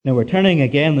Now we're turning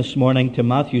again this morning to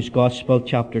Matthew's Gospel,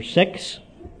 chapter 6.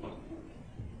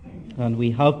 And we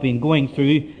have been going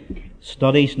through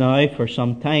studies now for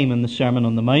some time in the Sermon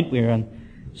on the Mount. We're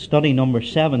in study number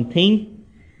 17.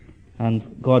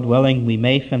 And God willing, we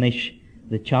may finish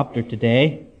the chapter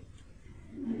today.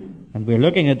 And we're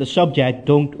looking at the subject,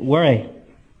 Don't Worry.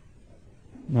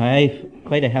 Now I've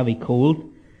quite a heavy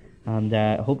cold, and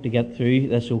I hope to get through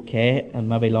this okay, and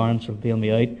maybe Lawrence will bail me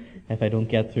out if I don't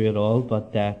get through it all,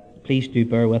 but please do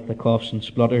bear with the coughs and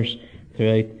splutters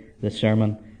throughout the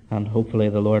sermon, and hopefully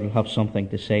the Lord will have something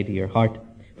to say to your heart.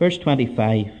 Verse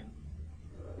 25.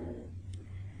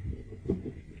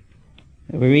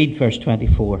 We read verse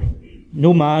 24.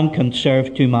 No man can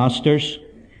serve two masters,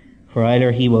 for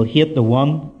either he will hate the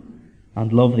one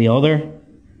and love the other,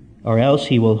 or else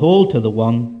he will hold to the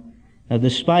one and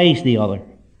despise the other.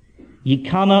 Ye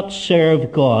cannot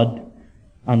serve God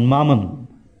and mammon.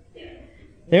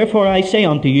 Therefore I say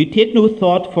unto you, take no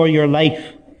thought for your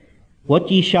life, what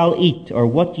ye shall eat, or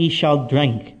what ye shall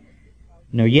drink,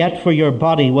 nor yet for your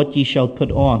body what ye shall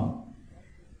put on.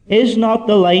 Is not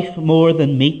the life more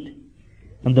than meat,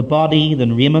 and the body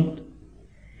than raiment?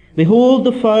 Behold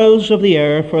the fowls of the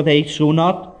air, for they sow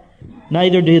not,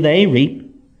 neither do they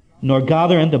reap, nor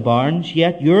gather into barns,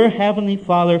 yet your heavenly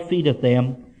Father feedeth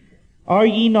them. Are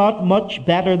ye not much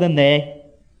better than they?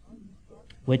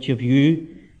 Which of you,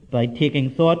 by taking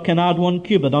thought, can add 1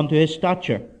 cubit unto his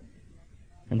stature?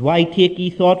 And why take ye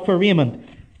thought for raiment?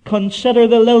 Consider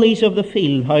the lilies of the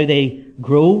field, how they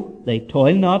grow. They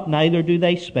toil not, neither do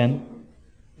they spin.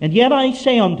 And yet I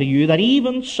say unto you, that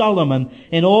even Solomon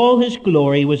in all his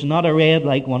glory was not arrayed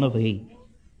like one of these.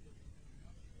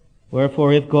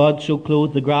 Wherefore if God so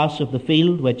clothe the grass of the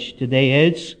field, which today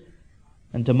is,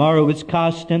 and tomorrow is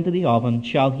cast into the oven,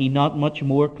 shall he not much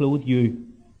more clothe you,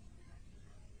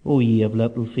 O ye of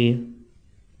little faith?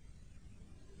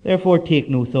 Therefore take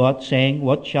no thought, saying,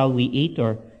 what shall we eat,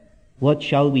 or what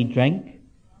shall we drink,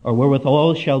 or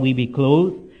wherewithal shall we be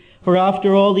clothed? For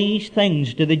after all these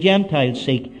things do the Gentiles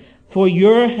seek. For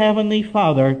your heavenly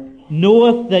Father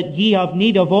knoweth that ye have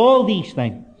need of all these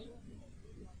things.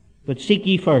 But seek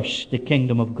ye first the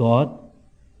kingdom of God,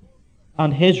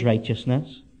 and his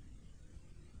righteousness,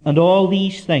 and all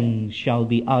these things shall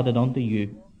be added unto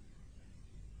you.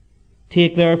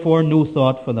 Take therefore no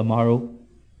thought for the morrow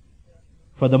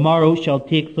shall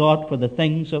take thought for the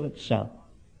things of itself.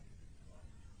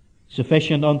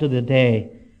 Sufficient unto the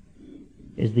day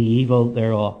is the evil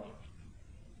thereof.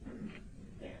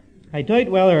 I doubt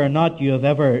whether or not you have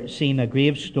ever seen a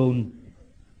gravestone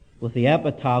with the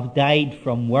epitaph, died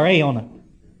from worry on it.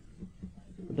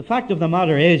 But the fact of the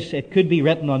matter is, it could be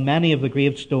written on many of the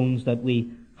gravestones that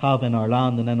we have in our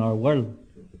land and in our world.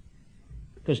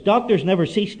 Because doctors never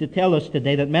cease to tell us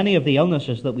today that many of the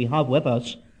illnesses that we have with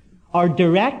us are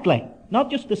directly,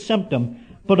 not just a symptom,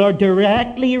 but are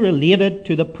directly related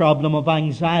to the problem of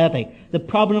anxiety, the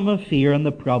problem of fear, and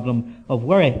the problem of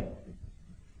worry.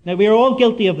 Now, we are all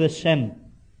guilty of this sin.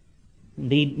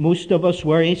 Indeed, most of us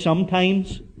worry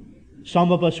sometimes.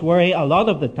 Some of us worry a lot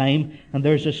of the time. And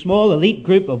there's a small elite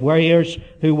group of worriers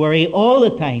who worry all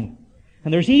the time.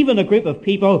 And there's even a group of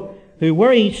people who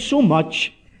worry so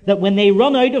much that when they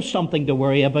run out of something to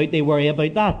worry about, they worry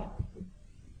about that.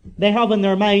 They have in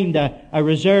their mind a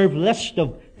reserved list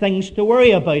of things to worry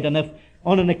about. And if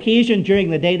on an occasion during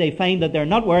the day they find that they're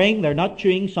not worrying, they're not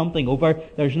chewing something over,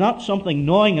 there's not something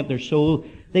gnawing at their soul,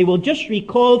 they will just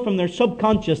recall from their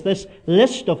subconscious this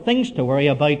list of things to worry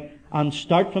about and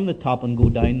start from the top and go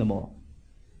down them all.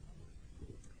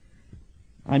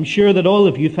 I'm sure that all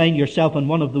of you find yourself in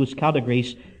one of those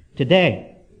categories today.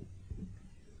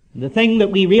 The thing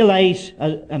that we realize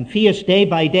and face day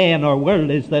by day in our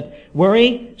world is that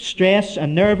worry, stress,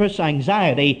 and nervous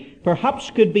anxiety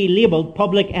perhaps could be labeled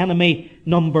public enemy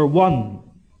number 1.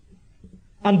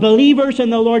 And believers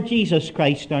in the Lord Jesus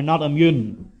Christ are not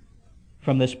immune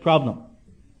from this problem.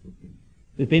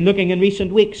 We've been looking in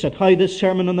recent weeks at how this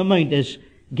Sermon on the Mount is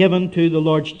given to the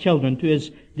Lord's children, to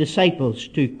his disciples,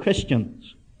 to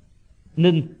Christians. And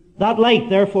in that light,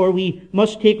 therefore, we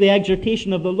must take the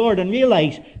exhortation of the Lord and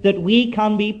realize that we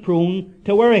can be prone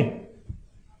to worry.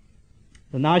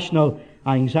 The National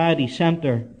Anxiety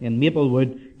Center in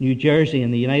Maplewood, New Jersey,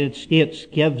 in the United States,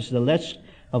 gives the list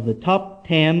of the top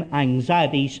 10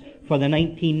 anxieties for the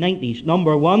 1990s.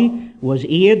 Number 1 was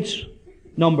AIDS.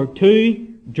 Number 2,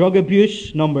 drug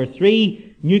abuse. Number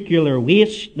 3, nuclear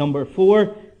waste. Number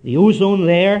 4, the ozone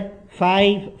layer.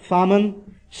 5,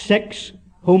 famine. 6,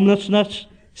 homelessness.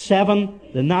 7,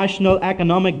 the national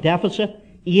economic deficit.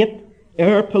 8,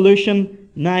 air pollution.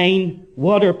 9,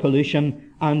 water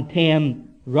pollution. And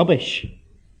 10, rubbish.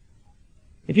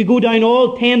 If you go down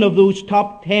all 10 of those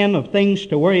top 10 of things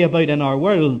to worry about in our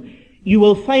world, you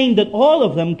will find that all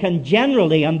of them can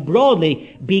generally and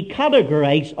broadly be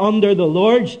categorized under the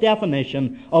Lord's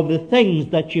definition of the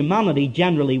things that humanity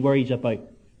generally worries about.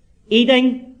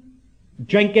 Eating,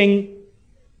 drinking,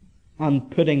 and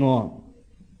putting on.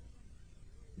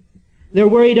 They're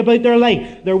worried about their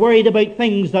life. They're worried about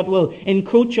things that will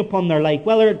encroach upon their life,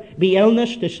 whether it be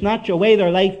illness to snatch away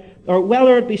their life, or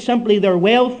whether it be simply their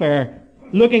welfare,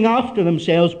 looking after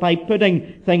themselves by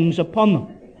putting things upon them.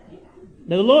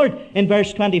 Now the Lord, in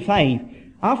verse 25,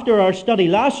 after our study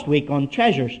last week on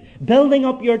treasures, building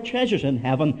up your treasures in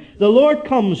heaven, the Lord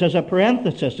comes as a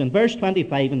parenthesis in verse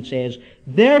 25 and says,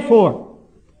 therefore,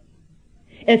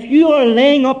 if you are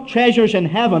laying up treasures in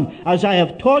heaven, as I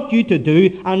have taught you to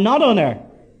do, and not on earth,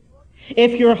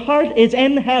 if your heart is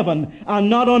in heaven and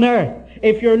not on earth,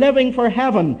 if you're living for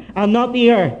heaven and not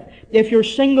the earth, if you're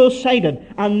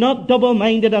single-sided and not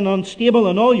double-minded and unstable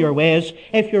in all your ways,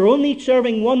 if you're only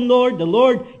serving one Lord, the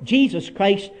Lord Jesus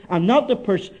Christ, and not the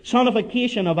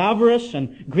personification of avarice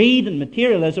and greed and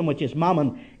materialism, which is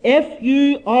mammon, if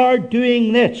you are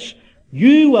doing this,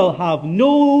 you will have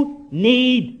no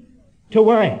need to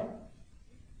worry.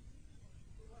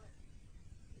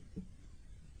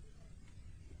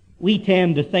 We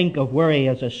tend to think of worry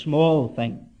as a small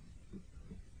thing,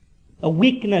 a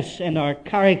weakness in our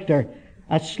character,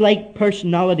 a slight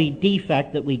personality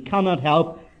defect that we cannot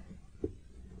help.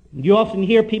 You often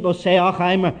hear people say, oh,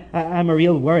 I'm a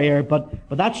real worrier, but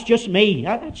that's just me.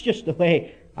 That's just the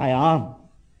way I am.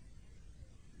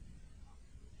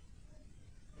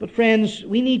 But friends,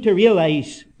 we need to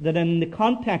realize that in the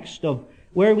context of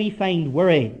where we find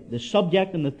worry, the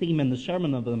subject and the theme in the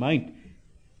Sermon on the Mount,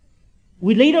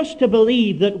 would lead us to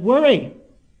believe that worry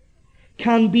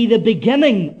can be the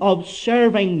beginning of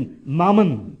serving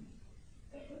mammon.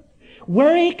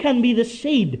 Worry can be the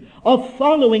seed of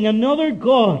following another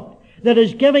God that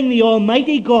is giving the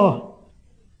Almighty God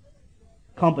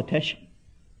competition.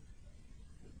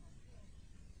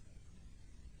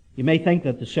 You may think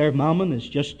that to serve mammon is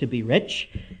just to be rich.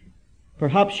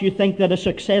 Perhaps you think that a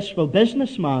successful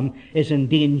businessman is in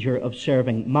danger of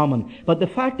serving mammon. But the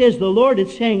fact is, the Lord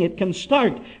is saying it can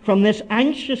start from this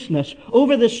anxiousness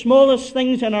over the smallest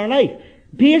things in our life.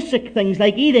 Basic things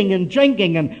like eating and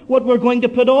drinking and what we're going to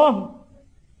put on.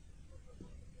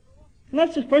 And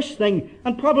that's the first thing,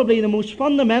 and probably the most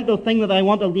fundamental thing that I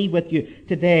want to leave with you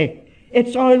today.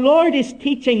 It's our Lord is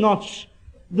teaching us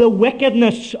the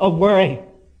wickedness of worry.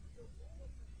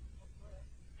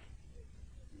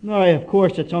 Now, of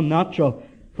course, it's unnatural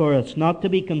for us not to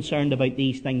be concerned about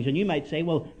these things. And you might say,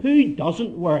 well, who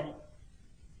doesn't worry?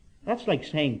 That's like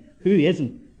saying, who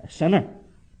isn't a sinner?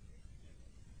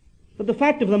 But the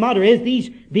fact of the matter is,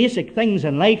 these basic things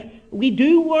in life, we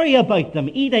do worry about them,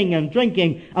 eating and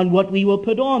drinking and what we will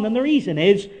put on. And the reason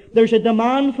is, there's a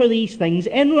demand for these things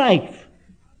in life.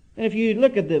 And if you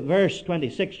look at the verse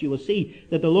 26, you will see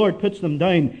that the Lord puts them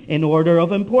down in order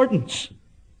of importance.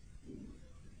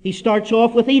 He starts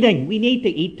off with eating. We need to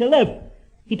eat to live.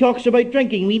 He talks about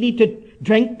drinking. We need to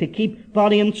drink to keep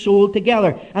body and soul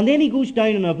together. And then he goes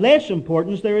down, and of less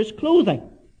importance, there is clothing.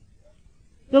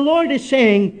 The Lord is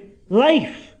saying,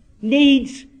 life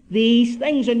needs these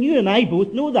things, and you and I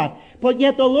both know that. But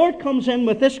yet the Lord comes in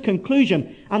with this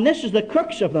conclusion, and this is the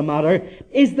crux of the matter.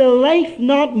 Is the life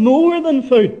not more than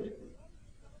food?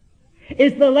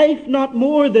 Is the life not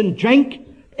more than drink?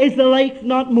 Is the life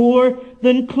not more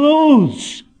than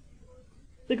clothes?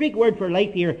 The Greek word for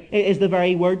life here is the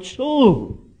very word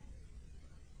soul.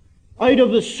 Out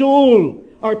of the soul,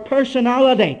 our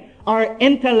personality, our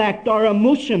intellect, our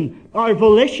emotion, our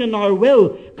volition, our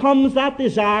will, comes that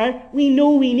desire. We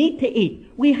know we need to eat.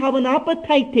 We have an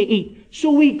appetite to eat.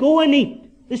 So we go and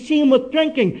eat. The same with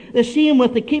drinking. The same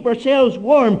with to keep ourselves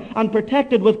warm and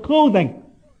protected with clothing.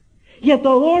 Yet the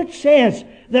Lord says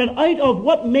that out of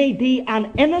what may be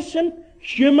an innocent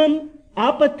human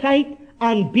appetite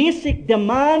and basic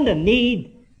demand and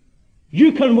need,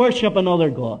 you can worship another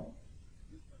God.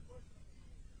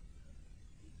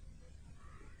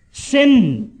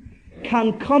 Sin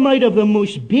can come out of the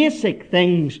most basic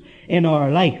things in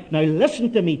our life. Now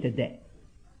listen to me today.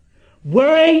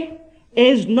 Worry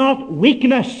is not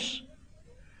weakness.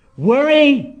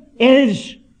 Worry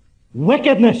is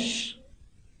wickedness.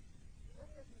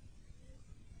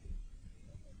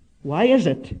 Why is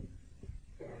it?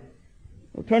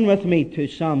 Well, turn with me to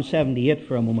Psalm 78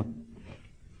 for a moment.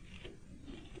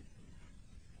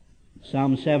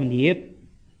 Psalm 78.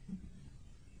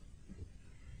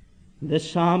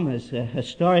 This psalm is a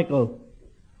historical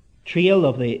trail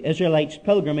of the Israelites'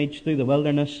 pilgrimage through the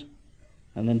wilderness,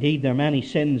 and indeed their many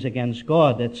sins against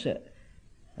God. It's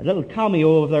a little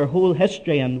cameo of their whole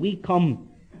history, and we come,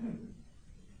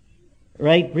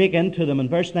 break into them in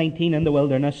verse 19 in the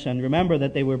wilderness, and remember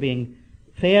that they were being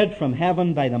fed from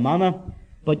heaven by the manna,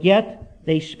 but yet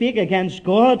they speak against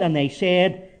God, and they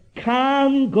said,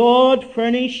 can God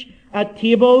furnish a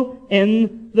table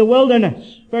in the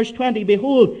wilderness? Verse 20,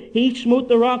 behold, he smote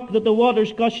the rock that the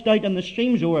waters gushed out and the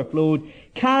streams overflowed.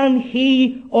 Can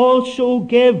he also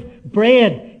give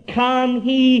bread? Can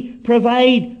he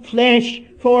provide flesh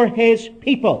for his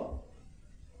people?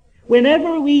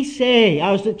 Whenever we say,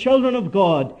 as the children of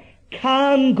God,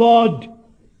 can God,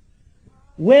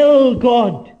 will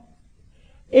God,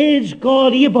 is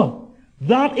God able,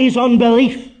 that is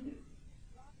unbelief.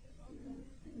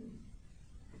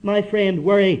 My friend,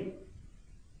 worry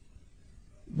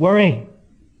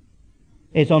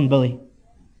is unbelief.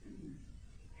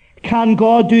 Can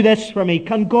God do this for me?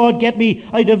 Can God get me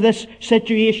out of this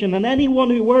situation? And anyone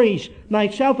who worries,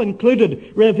 myself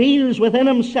included, reveals within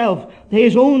himself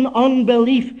his own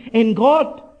unbelief in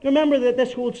God. Remember that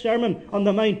this whole Sermon on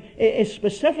the Mount is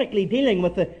specifically dealing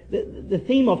with the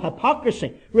theme of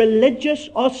hypocrisy, religious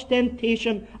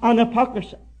ostentation and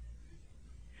hypocrisy.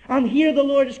 And here the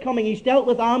Lord is coming. He's dealt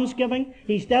with almsgiving.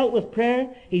 He's dealt with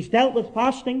prayer. He's dealt with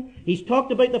fasting. He's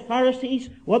talked about the Pharisees,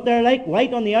 what they're like,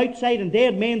 white on the outside and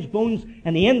dead men's bones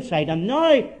on the inside. And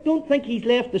now, don't think he's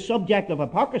left the subject of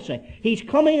hypocrisy. He's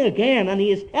coming again, and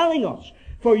he is telling us,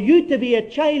 for you to be a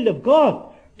child of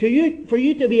God, for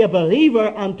you to be a believer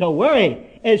and to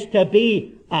worry is to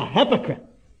be a hypocrite.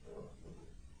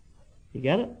 You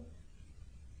get it?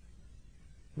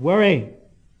 Worry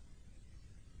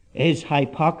is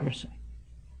hypocrisy.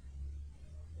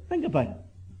 Think about it.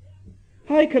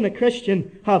 How can a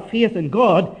Christian have faith in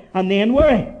God and then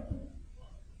worry?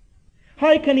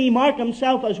 How can he mark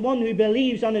himself as one who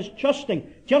believes and is trusting,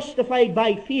 justified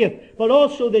by faith, but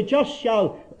also the just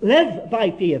shall live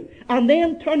by faith, and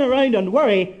then turn around and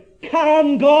worry,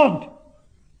 can God?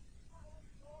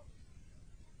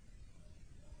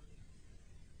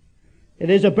 It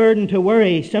is a burden to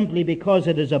worry simply because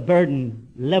it is a burden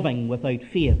living without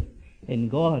faith in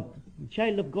God.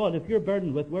 Child of God, if you're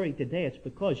burdened with worry today, it's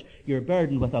because you're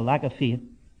burdened with a lack of faith.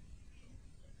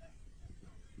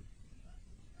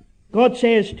 God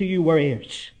says to you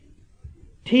worriers,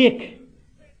 take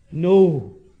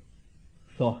no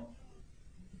thought.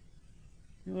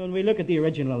 When we look at the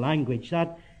original language,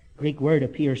 that Greek word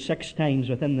appears 6 times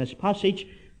within this passage.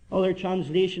 Other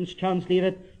translations translate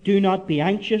it, do not be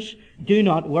anxious, do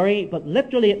not worry, but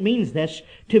literally it means this,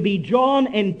 to be drawn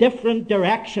in different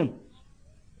directions.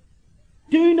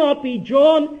 Do not be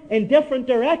drawn in different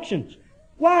directions.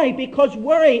 Why? Because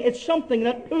worry is something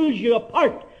that pulls you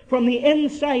apart from the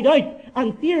inside out,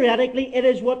 and theoretically it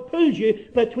is what pulls you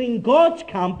between God's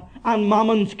camp and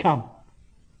Mammon's camp.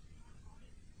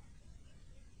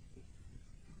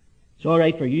 It's all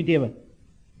right for you, David.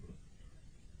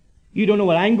 You don't know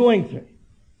what I'm going through.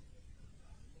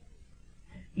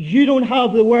 You don't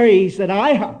have the worries that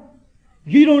I have.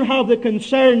 You don't have the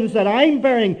concerns that I'm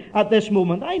bearing at this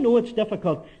moment. I know it's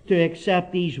difficult to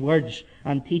accept these words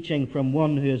and teaching from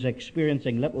one who is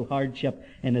experiencing little hardship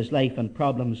in his life and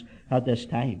problems at this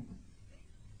time.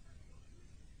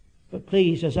 But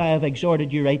please, as I have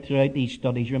exhorted you right throughout these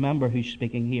studies, remember who's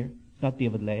speaking here. It's not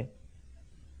David Legge.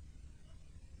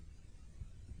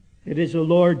 It is the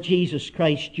Lord Jesus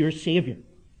Christ, your Savior.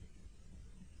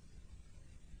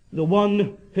 The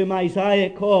one whom Isaiah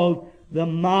called the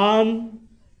man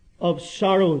of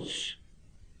sorrows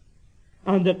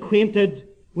and acquainted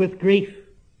with grief.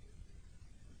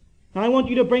 I want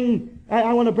to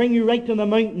bring you right to the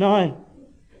mount now.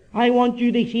 I want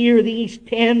you to hear these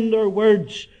tender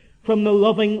words from the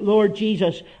loving Lord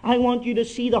Jesus. I want you to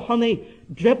see the honey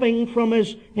dripping from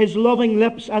his loving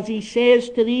lips as he says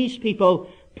to these people,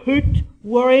 put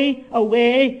worry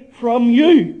away from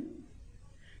you.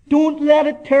 Don't let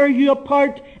it tear you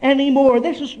apart anymore.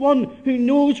 This is one who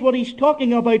knows what he's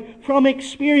talking about from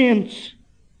experience.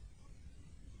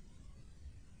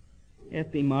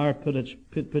 F.B. Meyer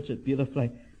puts it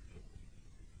beautifully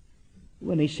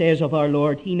when he says of our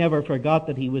Lord, he never forgot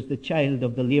that he was the child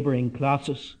of the labouring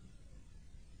classes,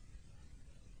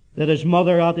 that his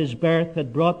mother at his birth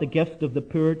had brought the gift of the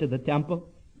poor to the temple,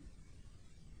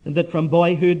 and that from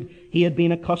boyhood he had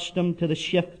been accustomed to the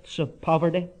shifts of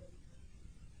poverty.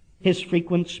 His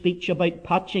frequent speech about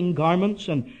patching garments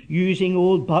and using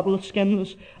old bottle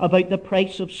skins, about the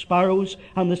price of sparrows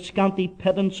and the scanty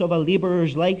pittance of a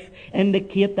labourer's life,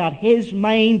 indicate that his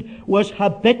mind was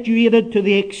habituated to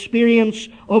the experience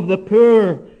of the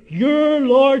poor. Your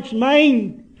Lord's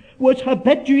mind was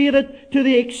habituated to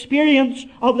the experience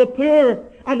of the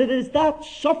poor. And it is that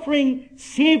suffering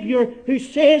Savior who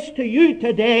says to you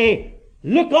today,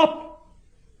 look up.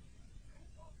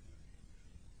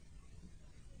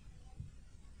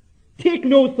 Take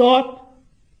no thought.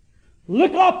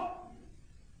 Look up.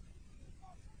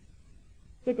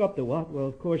 Look up to what? Well,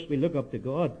 of course, we look up to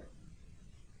God.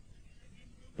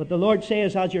 But the Lord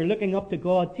says, as you're looking up to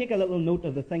God, take a little note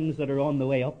of the things that are on the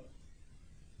way up.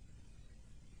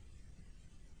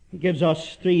 He gives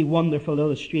us 3 wonderful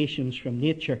illustrations from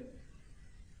nature.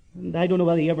 And I don't know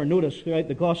whether you ever noticed throughout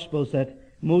the Gospels that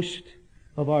most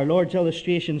of our Lord's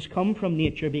illustrations come from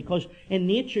nature, because in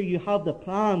nature you have the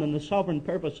plan and the sovereign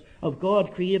purpose of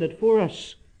God created for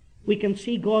us. We can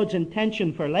see God's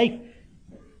intention for life.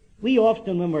 We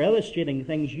often, when we're illustrating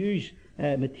things, use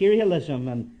materialism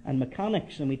and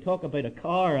mechanics, and we talk about a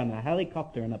car and a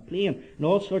helicopter and a plane and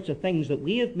all sorts of things that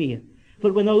we have made.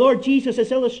 But when the Lord Jesus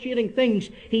is illustrating things,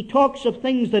 He talks of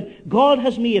things that God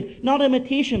has made, not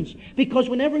imitations. Because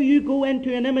whenever you go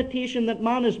into an imitation that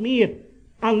man has made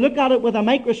and look at it with a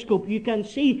microscope, you can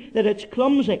see that it's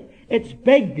clumsy, it's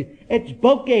big, it's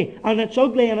bulky, and it's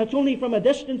ugly, and it's only from a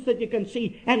distance that you can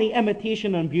see any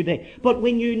imitation and beauty. But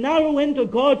when you narrow into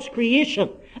God's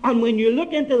creation, and when you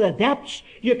look into the depths,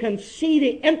 you can see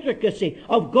the intricacy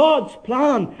of God's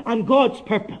plan and God's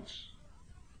purpose.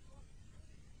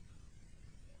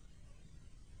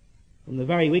 From the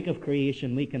very week of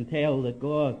creation, we can tell that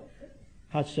God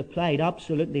has supplied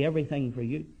absolutely everything for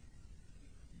you.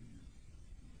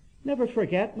 Never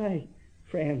forget, my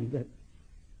friend, that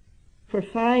for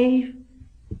 5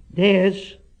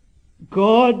 days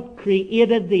God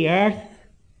created the earth,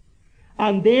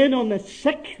 and then on the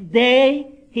 6th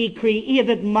day He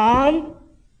created man.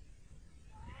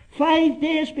 5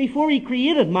 days before He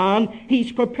created man,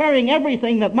 He's preparing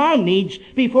everything that man needs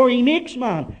before He makes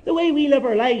man. The way we live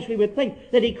our lives, we would think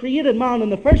that He created man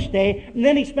on the first day, and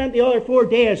then He spent the other 4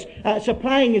 days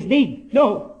supplying his need.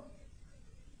 No.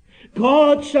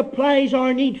 God supplies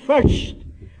our need first,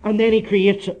 and then He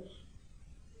creates it.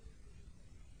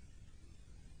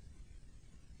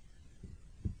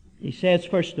 He says,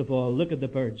 first of all, look at the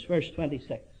birds. Verse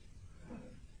 26.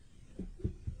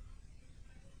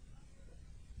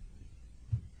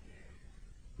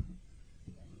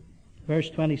 Verse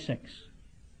 26.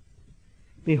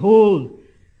 Behold,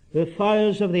 the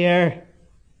fowls of the air,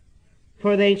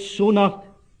 for they sow not,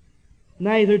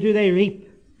 neither do they reap,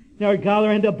 nor gather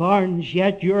into barns,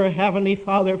 yet your heavenly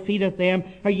Father feedeth them.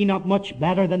 Are ye not much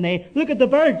better than they? Look at the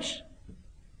birds.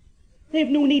 They've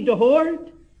no need to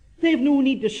hoard. They've no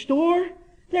need to store.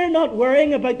 They're not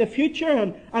worrying about the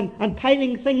future and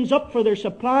piling things up for their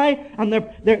supply and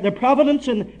their providence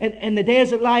in the days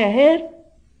that lie ahead.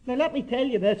 Now let me tell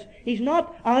you this. He's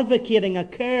not advocating a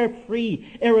carefree,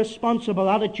 irresponsible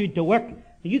attitude to work.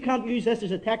 You can't use this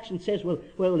as a text and says,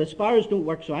 well, the sparrows don't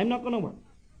work, so I'm not going to work.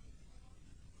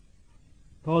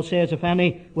 Paul says, if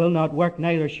any will not work,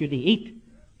 neither should he eat.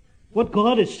 What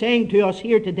God is saying to us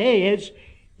here today is,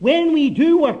 when we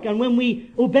do work and when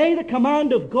we obey the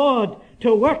command of God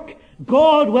to work,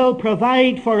 God will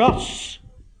provide for us.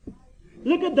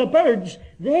 Look at the birds.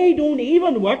 They don't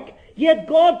even work, yet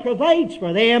God provides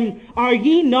for them. Are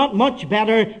ye not much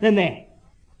better than they?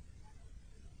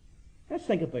 Let's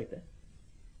think about this.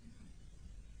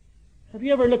 Have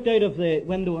you ever looked out of the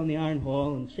window on the iron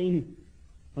hall and seen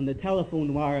on the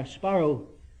telephone wire a sparrow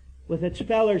with its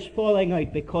feathers falling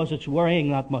out because it's worrying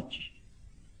that much?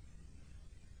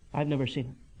 I've never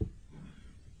seen it.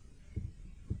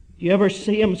 Do you ever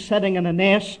see him sitting in a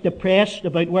nest, depressed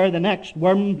about where the next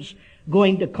worm's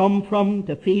going to come from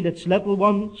to feed its little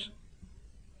ones?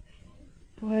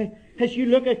 Boy, as you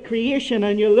look at creation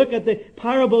and you look at the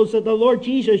parables that the Lord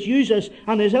Jesus uses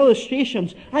and His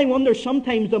illustrations, I wonder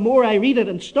sometimes the more I read it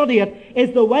and study it,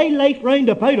 is the wildlife round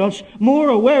about us more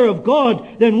aware of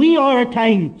God than we are at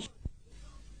times?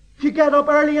 If you get up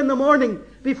early in the morning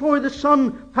before the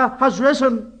sun has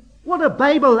risen, what a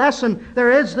Bible lesson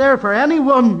there is there for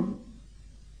anyone. Do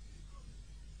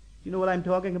you know what I'm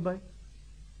talking about?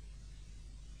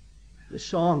 The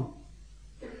song.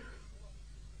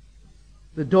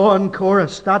 The dawn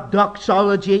chorus, that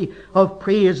doxology of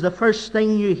praise. The first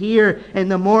thing you hear in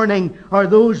the morning are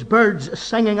those birds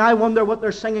singing. I wonder what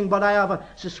they're singing, but I have a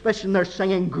suspicion they're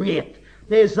singing, great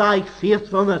is thy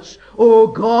faithfulness, O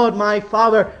God my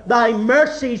Father. Thy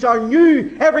mercies are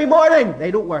new every morning.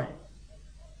 They don't worry.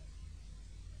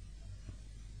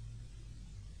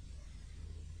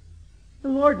 The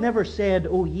Lord never said,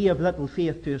 O ye of little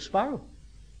faith, to a sparrow.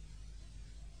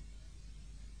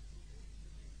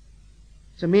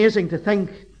 It's amazing to think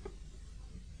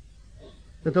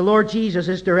that the Lord Jesus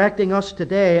is directing us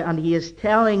today and He is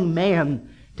telling men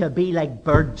to be like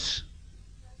birds.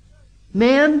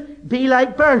 Men, be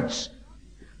like birds.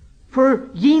 For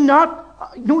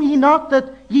know ye not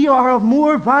that ye are of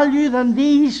more value than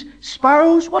these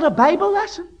sparrows? What a Bible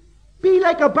lesson. Be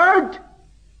like a bird.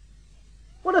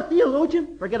 What a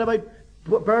theologian. Forget about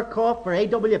Burkhoff or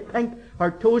A.W. Pink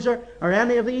or Tozer or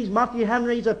any of these Matthew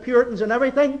Henrys of Puritans and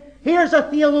everything. Here's a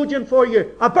theologian for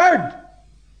you. A bird.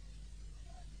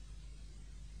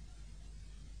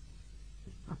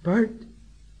 A bird.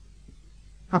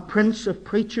 A prince of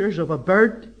preachers of a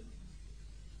bird.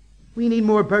 We need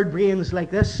more bird brains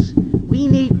like this. We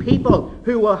need people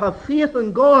who will have faith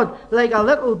in God like a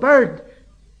little bird.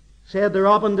 Said the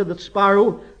robin to the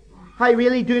sparrow, I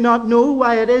really do not know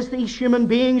why it is these human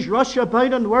beings rush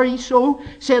about and worry so.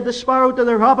 Said the sparrow to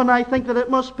the robin, I think that it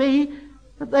must be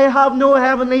that they have no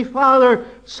heavenly Father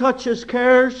such as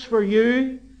cares for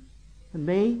you and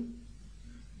me.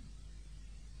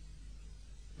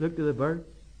 Look to the bird.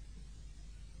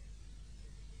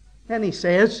 And he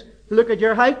says, look at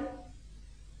your height.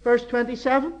 Verse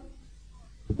 27.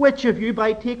 Which of you,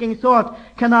 by taking thought,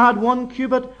 can add 1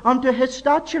 cubit unto his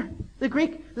stature? The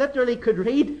Greek literally could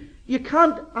read, you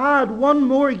can't add 1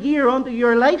 more year unto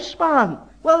your lifespan.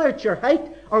 Whether it's your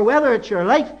height or whether it's your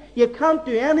life, you can't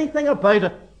do anything about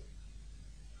it.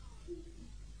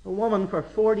 A woman for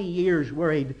 40 years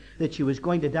worried that she was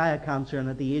going to die of cancer, and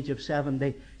at the age of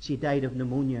 70 she died of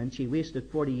pneumonia, and she wasted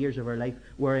 40 years of her life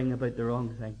worrying about the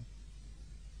wrong thing.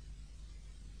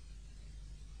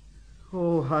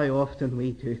 Oh, how often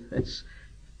we do this.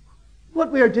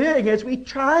 What we're doing is we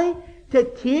try to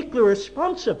take the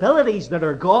responsibilities that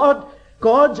are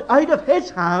God's out of His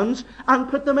hands and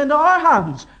put them into our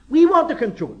hands. We want to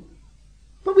control them,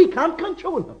 but we can't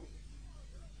control them.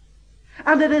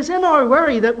 And it is in our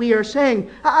worry that we are saying,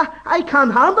 I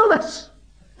can't handle this.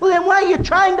 Well, then why are you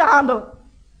trying to handle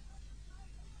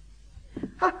it?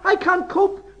 I can't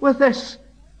cope with this.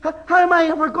 How am I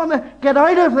ever going to get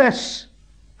out of this?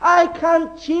 I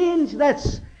can't change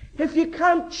this. If you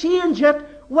can't change it,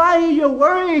 why are you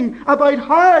worrying about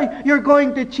how you're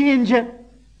going to change it?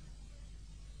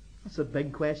 That's a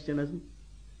big question, isn't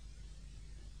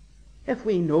it? If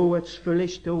we know it's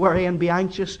foolish to worry and be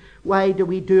anxious, why do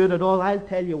we do it at all? I'll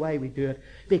tell you why we do it.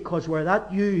 Because we're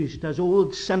that used as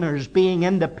old sinners being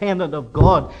independent of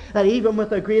God, that even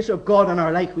with the grace of God in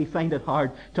our life, we find it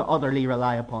hard to utterly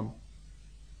rely upon.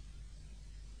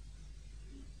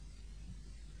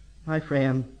 My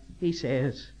friend, he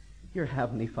says, your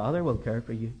Heavenly Father will care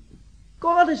for you.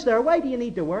 God is there. Why do you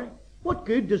need to worry? What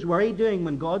good does worry doing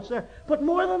when God's there? But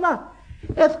more than that,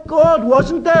 if God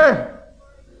wasn't there,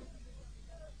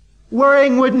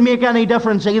 worrying wouldn't make any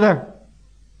difference either.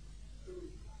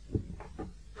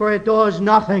 For it does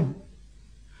nothing.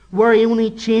 Worry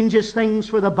only changes things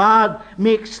for the bad,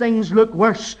 makes things look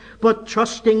worse. But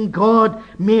trusting God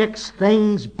makes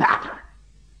things better.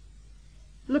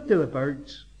 Look to the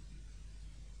birds.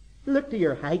 Look to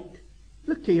your height.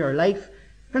 Look to your life.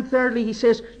 And thirdly, he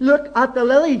says, look at the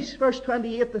lilies. Verse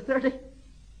 28 to 30.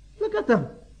 Look at them.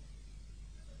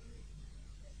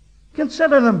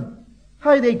 Consider them.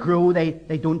 How they grow.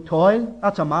 They don't toil.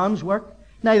 That's a man's work.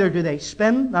 Neither do they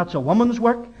spin. That's a woman's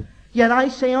work. Yet I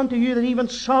say unto you that even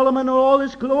Solomon in all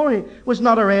his glory was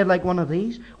not arrayed like one of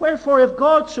these. Wherefore if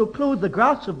God so clothe the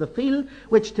grass of the field,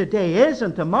 which today is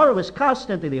and tomorrow is cast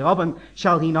into the oven,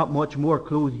 shall he not much more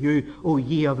clothe you, O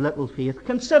ye of little faith?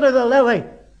 Consider the lily.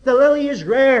 The lily is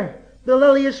rare. The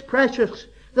lily is precious.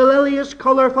 The lily is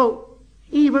colourful.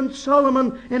 Even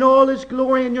Solomon in all his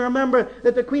glory, and you remember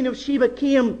that the Queen of Sheba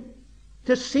came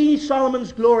to see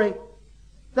Solomon's glory.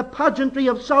 The pageantry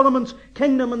of Solomon's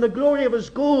kingdom and the glory of his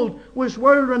gold was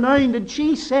world renowned, and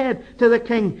she said to the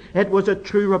king, it was a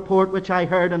true report which I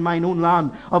heard in mine own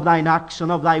land of thine acts and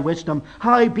of thy wisdom.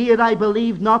 Howbeit I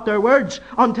believed not their words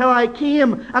until I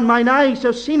came, and mine eyes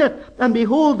have seen it. And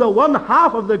behold, the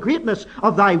 1/2 of the greatness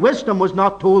of thy wisdom was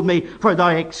not told me, for thou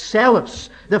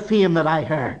excellest the fame that I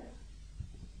heard.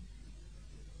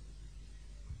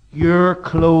 You're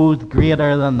clothed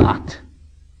greater than that.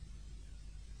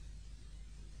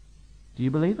 Do you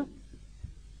believe it?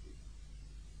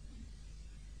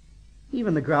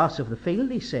 Even the grass of the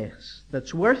field, he says,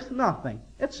 that's worth nothing.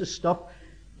 It's the stuff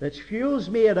that fuel's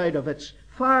made out of. It's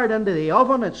fired into the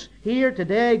oven. It's here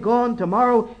today, gone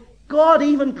tomorrow. God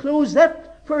even clothes it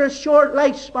for a short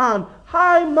lifespan.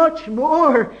 How much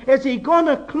more is he going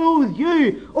to clothe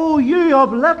you, O you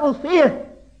of little faith?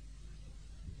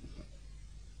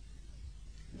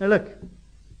 Now look.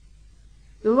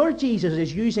 The Lord Jesus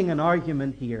is using an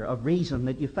argument here of reason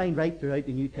that you find right throughout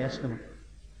the New Testament.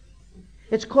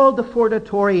 It's called the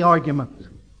fortitory argument.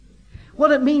 What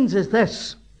it means is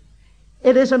this.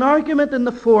 It is an argument in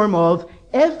the form of,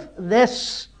 if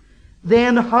this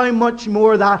then how much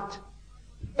more that?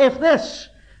 If this,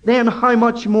 then how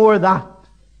much more that?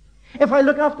 If I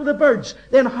look after the birds,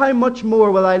 then how much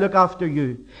more will I look after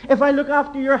you? If I look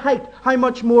after your height, how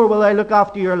much more will I look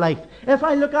after your life? If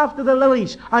I look after the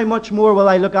lilies, how much more will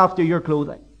I look after your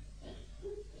clothing?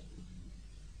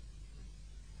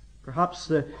 Perhaps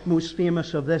the most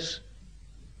famous of this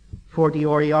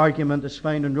fortiori argument is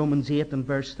found in Romans 8 and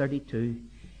verse 32.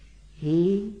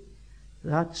 He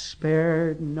that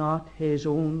spared not his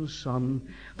own Son,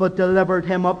 but delivered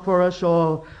him up for us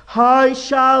all, how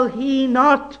shall he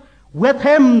not with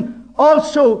him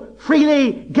also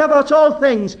freely give us all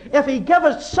things? If he give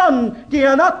his Son, do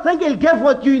you not think he'll give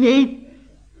what you need?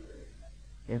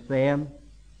 If then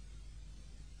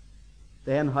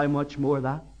how much more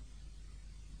that?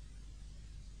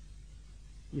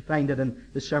 You find it in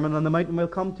the Sermon on the Mount, and we'll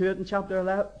come to it in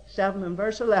chapter 7 and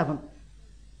verse 11.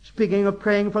 Speaking of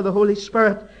praying for the Holy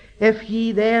Spirit. If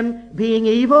ye then, being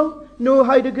evil, know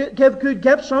how to give good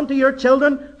gifts unto your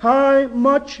children, how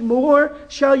much more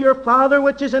shall your Father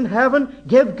which is in heaven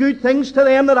give good things to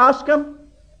them that ask him?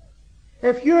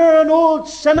 If you're an old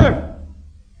sinner,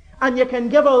 and you can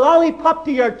give a lollipop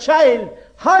to your child,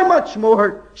 how much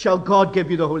more shall God give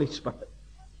you the Holy Spirit?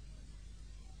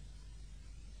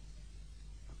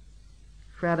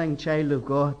 Fretting child of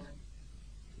God,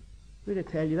 I'm going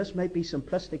to tell you, this might be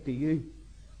simplistic to you.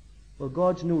 Well,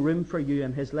 God's no room for you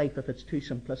in His life if it's too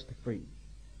simplistic for you.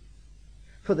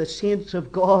 For the saints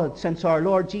of God, since our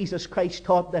Lord Jesus Christ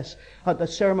taught this at the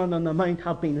Sermon on the Mount,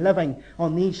 have been living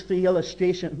on these three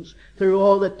illustrations through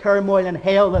all the turmoil and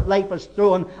hell that life has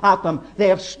thrown at them. They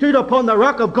have stood upon the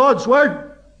rock of God's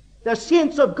Word. The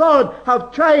saints of God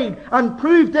have tried and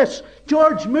proved this.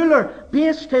 George Muller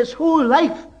based his whole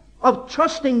life of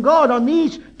trusting God on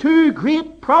these two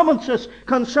great promises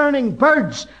concerning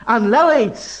birds and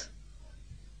lilies.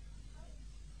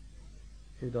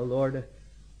 Should the Lord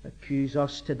accuse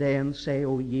us today and say,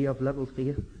 "O ye of little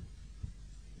faith"?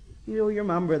 You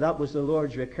remember that was the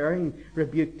Lord's recurring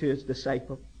rebuke to His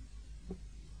disciples.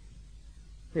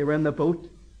 They were in the boat,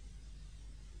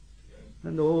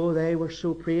 and they were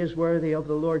so praiseworthy of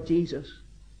the Lord Jesus.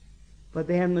 But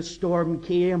then the storm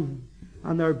came,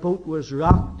 and their boat was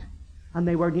rocked, and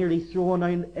they were nearly thrown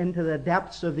out into the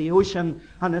depths of the ocean.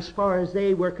 And as far as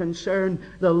they were concerned,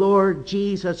 the Lord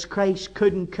Jesus Christ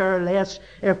couldn't care less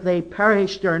if they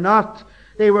perished or not.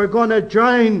 They were going to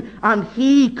drown, and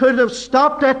He could have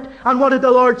stopped it. And what did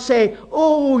the Lord say?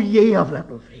 "O ye of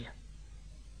little faith."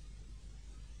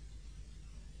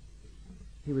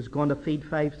 He was going to feed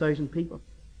 5,000 people.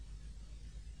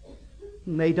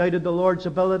 And they doubted the Lord's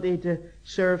ability to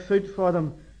serve food for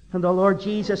them. And the Lord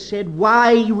Jesus said,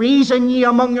 "Why reason ye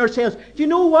among yourselves?" Do you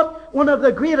know what one of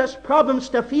the greatest problems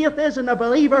to faith is in a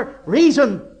believer?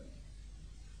 Reason.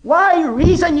 Why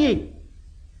reason ye?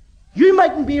 You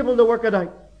mightn't be able to work it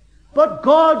out. But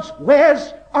God's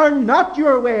ways are not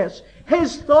your ways.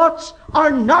 His thoughts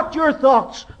are not your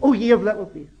thoughts, O ye of little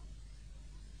faith.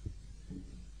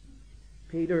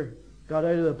 Peter got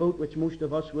out of the boat, which most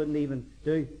of us wouldn't even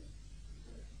do.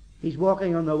 He's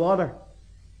walking on the water.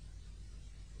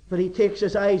 But he takes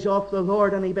his eyes off the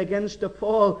Lord and he begins to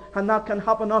fall. And that can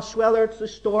happen to us, whether it's the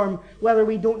storm, whether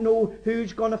we don't know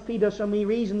who's going to feed us and we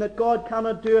reason that God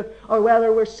cannot do it, or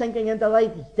whether we're sinking into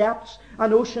life's depths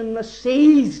and oceanless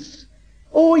seas.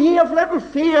 O ye of little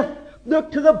faith,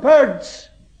 look to the birds.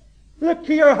 Look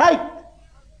to your height.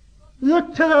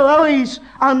 Look to the lilies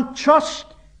and trust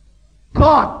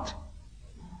God.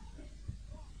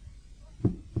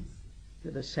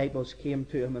 The disciples came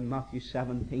to him in Matthew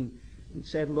 17 and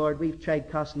said, "Lord, we've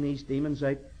tried casting these demons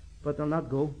out, but they'll not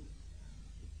go."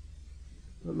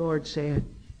 The Lord said,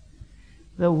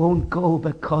 "They won't go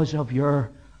because of your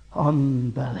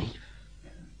unbelief."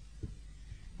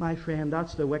 My friend,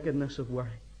 that's the wickedness of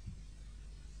worry.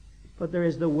 But there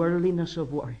is the worldliness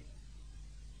of worry.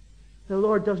 The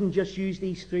Lord doesn't just use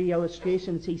these three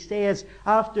illustrations. He says,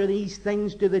 "After these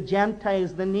things do the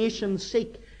Gentiles, the nations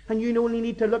seek." And you only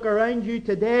need to look around you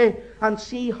today and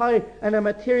see how in a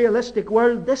materialistic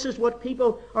world this is what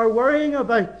people are worrying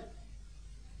about.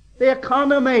 The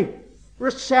economy,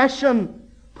 recession,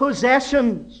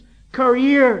 possessions,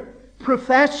 career,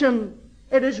 profession.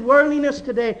 It is worldliness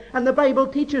today. And the Bible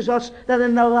teaches us that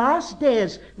in the last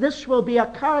days this will be a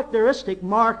characteristic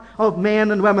mark of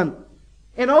men and women.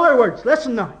 In other words,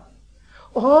 listen now.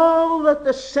 All that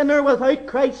the sinner without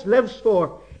Christ lives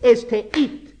for is to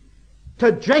eat,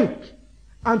 to drink,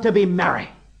 and to be merry.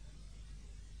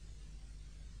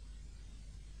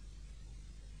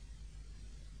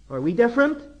 Are we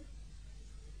different?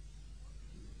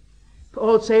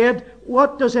 Paul said,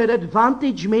 "What does it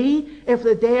advantage me if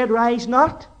the dead rise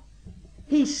not?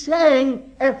 He's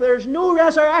saying, if there's no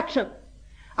resurrection,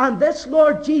 and this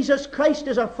Lord Jesus Christ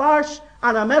is a farce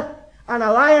and a myth and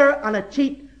a liar and a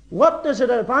cheat, what does it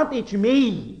advantage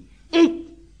me?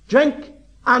 Eat, drink,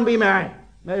 and be merry.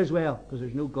 Might as well, because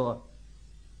there's no God.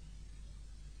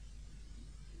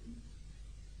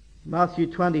 Matthew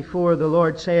 24, the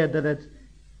Lord said that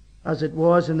as it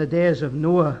was in the days of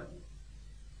Noah,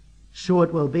 so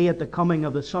it will be at the coming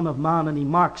of the Son of Man. And he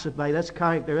marks it by this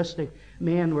characteristic.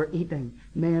 Men were eating,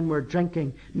 men were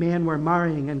drinking, men were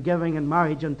marrying and giving in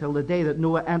marriage until the day that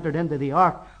Noah entered into the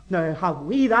ark. Now, have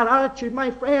we that attitude,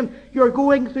 my friend? You're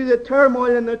going through the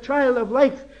turmoil and the trial of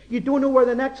life. You don't know where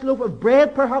the next loaf of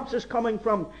bread perhaps is coming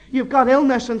from. You've got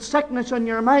illness and sickness on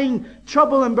your mind,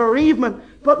 trouble and bereavement.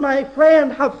 But my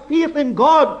friend, have faith in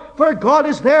God, for God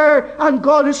is there and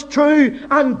God is true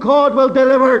and God will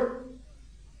deliver.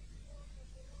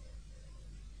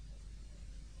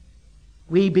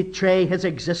 We betray His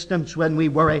existence when we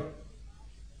worry.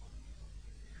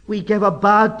 We give a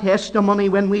bad testimony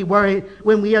when we worry,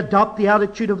 when we adopt the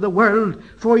attitude of the world.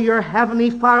 For your heavenly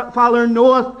Father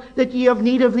knoweth that ye have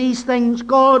need of these things.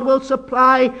 God will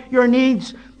supply your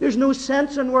needs. There's no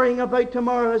sense in worrying about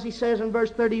tomorrow, as He says in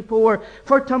verse 34.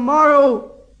 For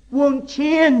tomorrow won't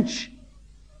change.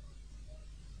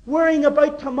 Worrying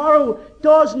about tomorrow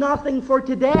does nothing for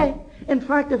today. In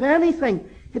fact, if anything,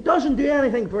 it doesn't do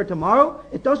anything for tomorrow.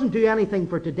 It doesn't do anything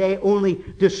for today, only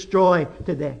destroy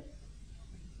today.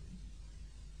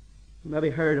 You maybe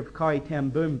heard of Corrie ten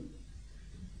Boom.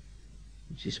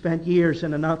 She spent years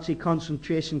in a Nazi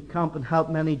concentration camp and helped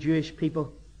many Jewish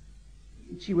people.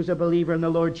 She was a believer in the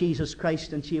Lord Jesus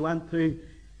Christ, and she went through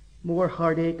more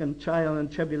heartache and trial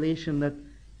and tribulation that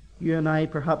you and I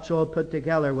perhaps all put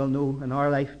together will know in our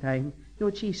lifetime. You know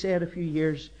what she said a few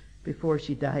years before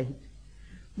she died?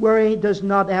 Worry does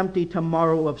not empty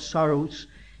tomorrow of sorrows.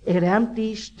 It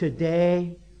empties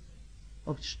today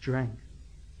of strength.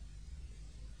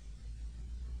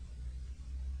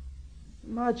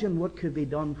 Imagine what could be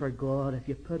done for God if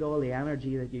you put all the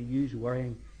energy that you use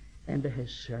worrying into His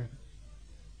service.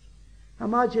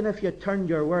 Imagine if you turned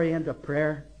your worry into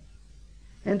prayer,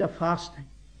 into fasting,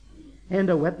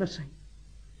 into witnessing.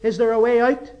 Is there a way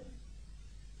out?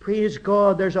 Praise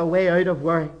God, there's a way out of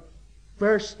worry.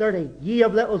 Verse 30, ye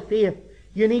of little faith.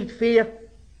 You need faith.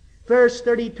 Verse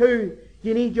 32,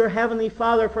 you need your Heavenly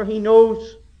Father, for He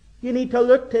knows. You need to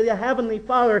look to the Heavenly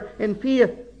Father in faith.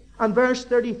 And verse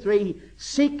 33,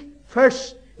 seek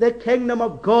first the kingdom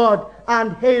of God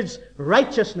and His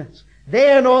righteousness.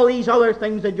 Then all these other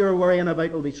things that you're worrying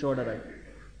about will be sorted out.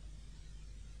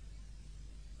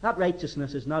 That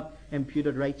righteousness is not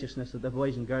imputed righteousness that the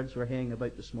boys and girls were hearing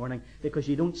about this morning, because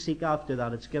you don't seek after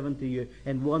that. It's given to you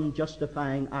in one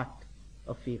justifying act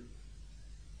of faith.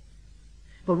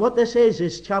 But what this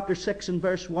is chapter 6 and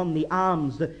verse 1, the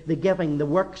alms, the giving, the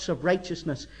works of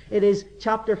righteousness. It is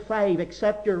chapter 5,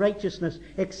 except your righteousness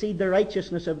exceed the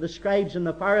righteousness of the scribes and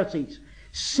the Pharisees.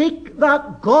 Seek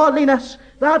that godliness,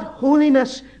 that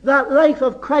holiness, that life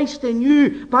of Christ in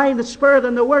you by the Spirit.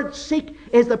 And the word seek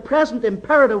is the present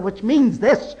imperative, which means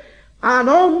this: an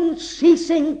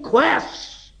unceasing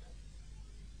quest.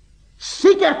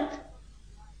 Seek it,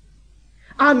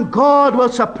 and God will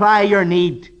supply your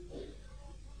need.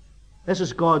 This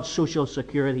is God's social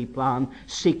security plan.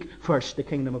 Seek first the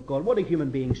kingdom of God. What do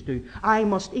human beings do? I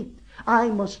must eat. I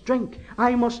must drink.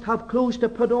 I must have clothes to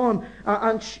put on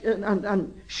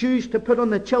and shoes to put on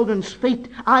the children's feet.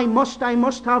 I must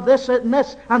have this and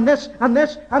this and this and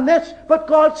this and this. But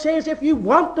God says if you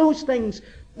want those things,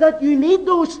 that you need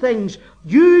those things,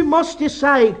 you must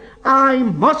decide, I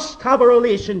must have a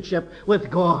relationship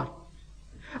with God.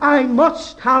 I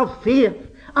must have faith.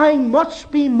 I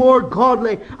must be more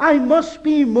godly. I must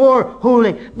be more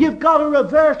holy. You've got to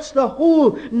reverse the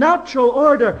whole natural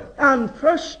order and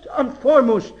first and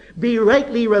foremost be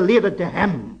rightly related to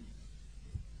Him.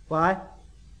 Why?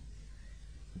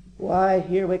 Why,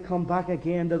 here we come back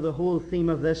again to the whole theme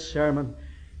of this sermon.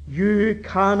 You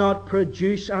cannot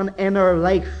produce an inner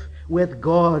life with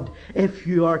God if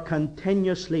you are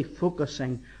continuously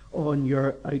focusing on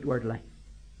your outward life.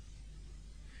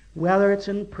 Whether it's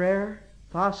in prayer,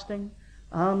 fasting,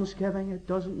 almsgiving, it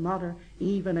doesn't matter.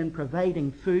 Even in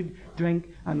providing food, drink,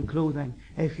 and clothing,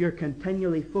 if you're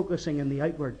continually focusing on the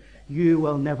outward, you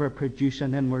will never produce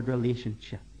an inward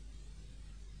relationship.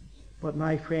 But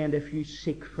my friend, if you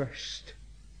seek first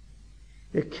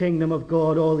the kingdom of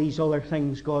God, all these other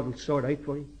things God will sort out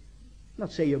for you.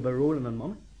 Not say you'll be rolling in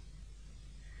money,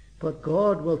 but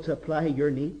God will supply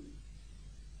your need.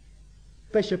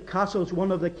 Bishop Castles, one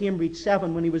of the Cambridge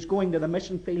 7, when he was going to the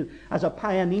mission field as a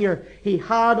pioneer, he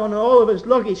had on all of his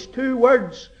luggage 2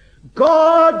 words: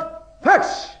 God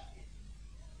Fix!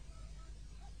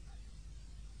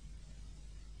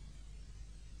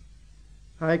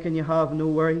 How can you have no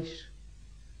worries?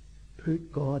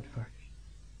 Put God first.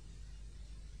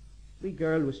 Wee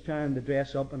girl was trying to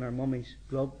dress up in her mummy's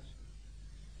gloves.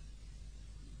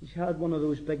 She had one of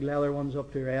those big leather ones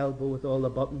up to her elbow with all the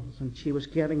buttons, and she was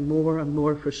getting more and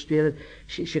more frustrated.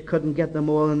 She couldn't get them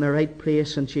all in the right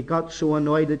place, and she got so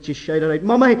annoyed that she shouted out,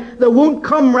 "Mummy, they won't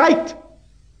come right!"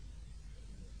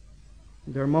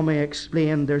 And her mummy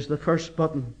explained, "There's the first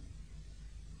button,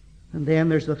 and then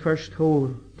there's the first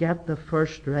hole. Get the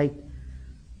first right,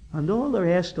 and all the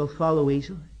rest will follow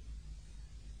easily."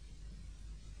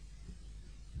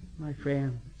 My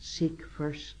friend, seek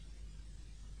first.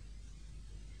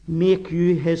 Make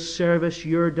you his service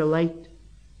your delight,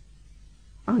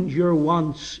 and your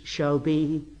wants shall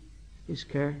be his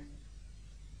care.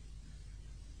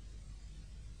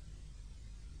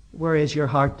 Where is your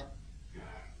heart?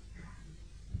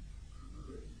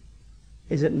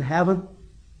 Is it in heaven?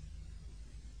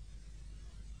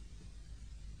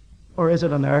 Or is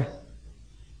it on earth?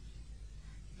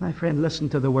 My friend, listen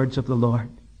to the words of the Lord.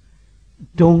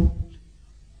 Don't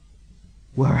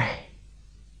worry.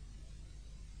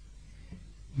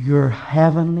 Your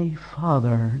heavenly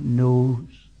Father knows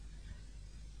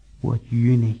what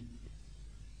you need.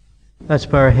 Let's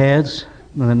bow our heads.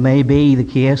 And it may be the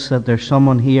case that there's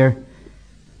someone here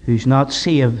who's not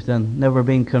saved and never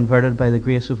been converted by the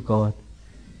grace of God.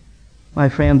 My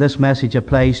friend, this message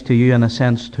applies to you in a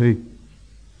sense too.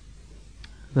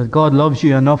 That God loves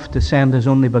you enough to send His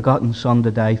only begotten Son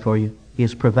to die for you. He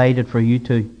has provided for you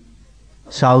too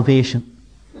salvation.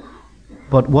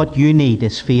 But what you need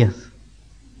is faith.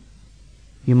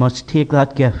 You must take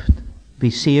that gift,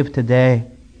 be saved today.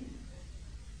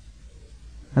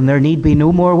 And there need be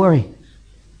no more worries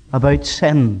about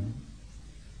sin,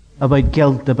 about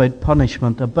guilt, about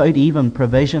punishment, about even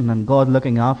provision and God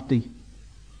looking after you.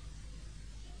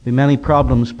 There be many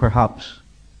problems perhaps,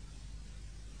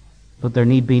 but there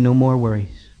need be no more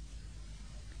worries.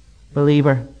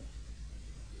 Believer,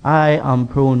 I am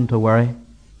prone to worry,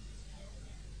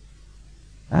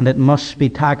 and it must be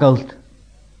tackled.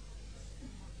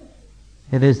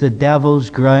 It is the devil's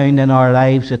ground in our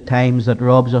lives at times that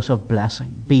robs us of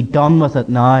blessing. Be done with it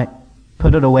now.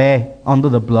 Put it away under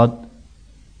the blood.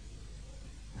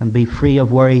 And be free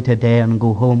of worry today and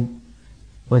go home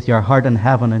with your heart in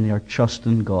heaven and your trust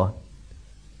in God.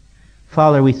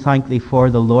 Father, we thank Thee for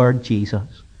the Lord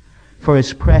Jesus, for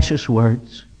His precious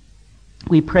words.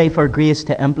 We pray for grace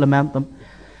to implement them.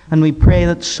 And we pray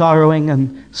that sorrowing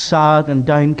and sad and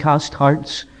downcast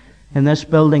hearts in this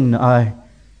building now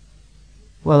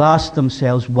will ask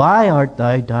themselves, why art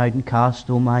thou downcast,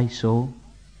 O my soul?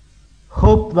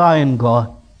 Hope thou in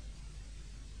God,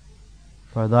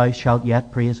 for thou shalt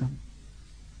yet praise Him.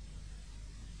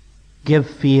 Give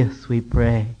faith, we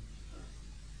pray,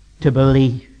 to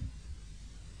believe,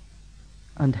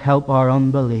 and help our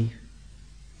unbelief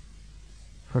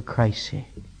for Christ's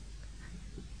sake.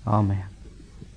 Amen.